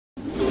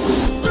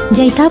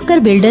Jaitapkar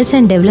builders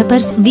and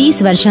developers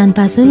 20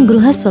 वर्षांपासून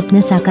गृहस्वप्न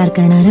साकार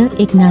करणारं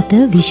एक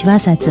नातं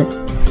विश्वासाचं।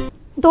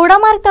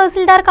 दोडामार्ग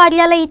तहसीलदार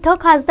कार्यालय इथं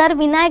खासदार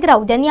विनायक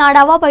राऊत यांनी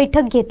आढावा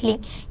बैठक घेतली।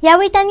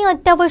 यावेळी त्यांनी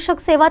अत्यावश्यक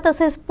सेवा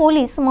तसेच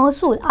पोलीस,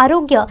 महसूल,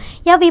 आरोग्य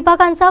या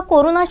विभागांचा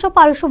कोरोनाच्या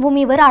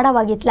पार्श्वभूमीवर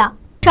आढावा घेतला।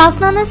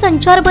 शासनाने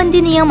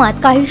संचारबंदी नियमात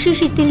काहीशी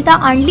शिथिलता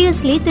आणली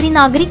असली तरी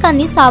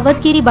नागरिकांनी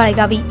सावधगिरी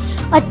बाळगावी,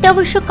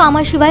 अत्यावश्यक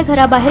कामाशिवाय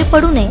घराबाहेर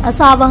पडू नये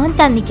असं आवाहन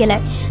त्यांनी केलंय।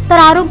 तर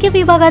आरोग्य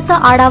विभागाचा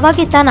आढावा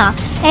घेताना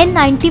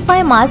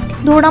N95 मास्क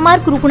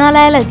दोडामार्ग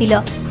रुग्णालयाला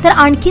दिलं तर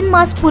आणखीन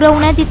मास्क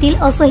पुरवण्यात येतील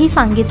असंही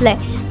सांगितलंय।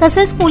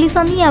 तसेच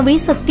पोलिसांनी यावेळी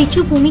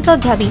सक्तीची भूमिका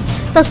घ्यावी।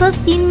 तसंच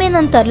 3 मे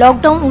नंतर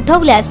लॉकडाऊन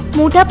उठवल्यास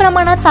मोठ्या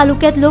प्रमाणात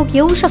तालुक्यात लोक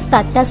येऊ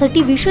शकतात,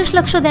 त्यासाठी विशेष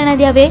लक्ष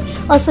देण्यात यावे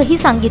असंही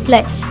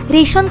सांगितलंय।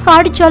 रेशन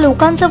कार्ड ज्या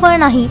लोकांजवळ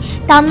नाही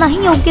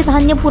त्यांनाही योग्य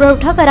धान्य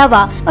पुरवठा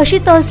करावा अशी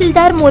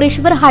तहसीलदार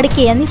मोरेश्वर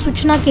हाडके यांनी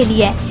सूचना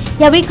केली आहे।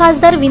 यावेळी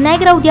खासदार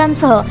विनायक राऊत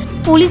यांसह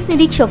पोलीस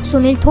निरीक्षक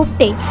सुनील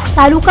थोपटे,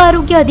 तालुका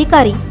आरोग्य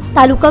अधिकारी,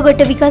 तालुका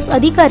गटविकास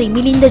अधिकारी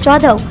मिलिंद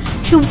जाधव,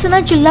 शिवसेना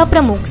जिल्हा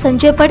प्रमुख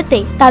संजय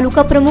पडते,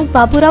 तालुका प्रमुख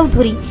बाबूराव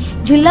धुरी,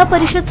 जिल्हा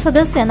परिषद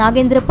सदस्य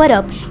नागेंद्र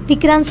परब,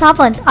 विक्रांत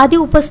सावंत आदी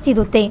उपस्थित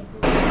होते।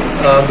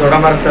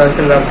 दोडामार्ग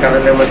तहसीलदार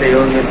कार्यालयामध्ये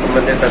येऊन मी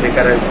संबंधित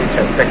अधिकाऱ्यांची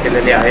चर्चा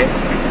केलेली आहे।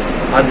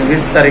 आज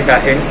 20 तारीख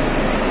आहे।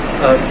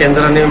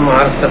 केंद्राने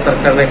महाराष्ट्र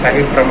सरकारने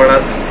काही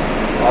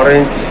प्रमाणात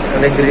ऑरेंज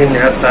आणि ग्रीन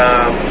ह्या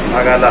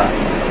भागाला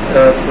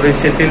थोडी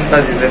शिथिलता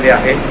दिलेली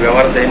आहे।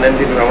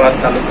 दैनंदिन व्यवहार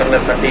चालू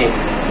करण्यासाठी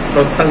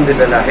प्रोत्साहन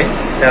दिलेलं आहे।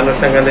 त्या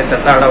अनुषंगाने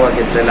त्याचा आढावा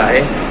घेतलेला आहे।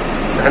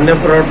 धान्य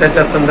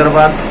पुरवठ्याच्या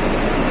संदर्भात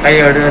काही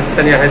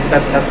अडचणी आहेत तर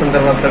त्या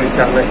संदर्भात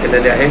विचारणा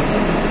केलेली आहे।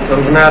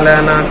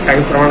 रुग्णालयांना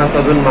काही प्रमाणात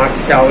अजून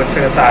मास्कची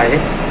आवश्यकता आहे,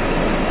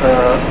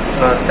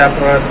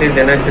 त्याप्रमाणे ते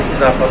देण्याची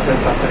सुद्धा आपण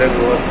तातडीने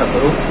व्यवस्था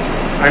करू।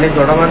 आणि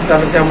दोडामार्ग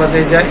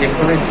तालुक्यामध्ये ज्या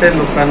 1900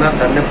 लोकांना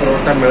धान्य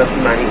पुरवठा मिळत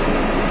नाही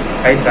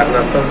काही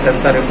कारणास्तव,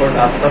 त्यांचा रिपोर्ट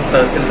आताच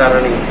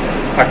तहसीलदारांनी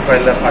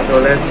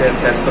पाठवलाय,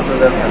 त्यांचं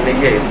सुद्धा धान्य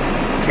येईल।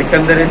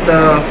 एकंदरीत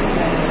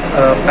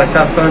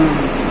प्रशासन,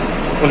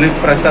 पोलीस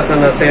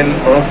प्रशासन असेल,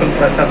 महसूल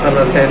प्रशासन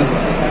असेल,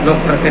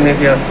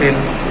 लोकप्रतिनिधी असतील,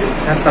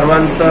 या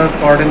सर्वांचं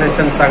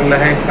कोऑर्डिनेशन चांगलं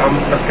आहे। काम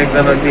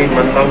प्रत्येकजण अगदी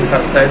मन लावून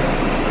करतायत,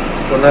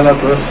 कोणाला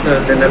दोष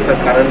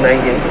देण्याचं कारण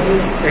नाहीये।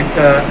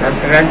 ह्या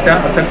सगळ्यांच्या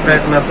अथक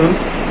प्रयत्नातून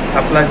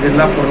आपला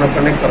जिल्हा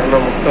पूर्णपणे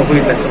कोरोनामुक्त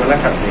होईल अशी मला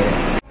खात्री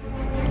आहे।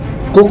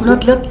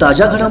 कोकणातल्या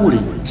ताज्या घडामोडी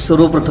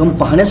सर्वप्रथम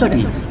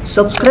पाहण्यासाठी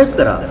सबस्क्राइब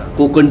करा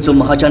कोकणचं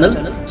महाचॅनल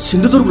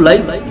सिंधुदुर्ग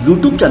लाईव्ह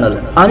YouTube चॅनल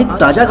आणि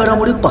ताज्या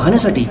घडामोडी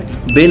पाहण्यासाठी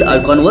बेल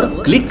आयकॉनवर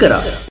क्लिक करा।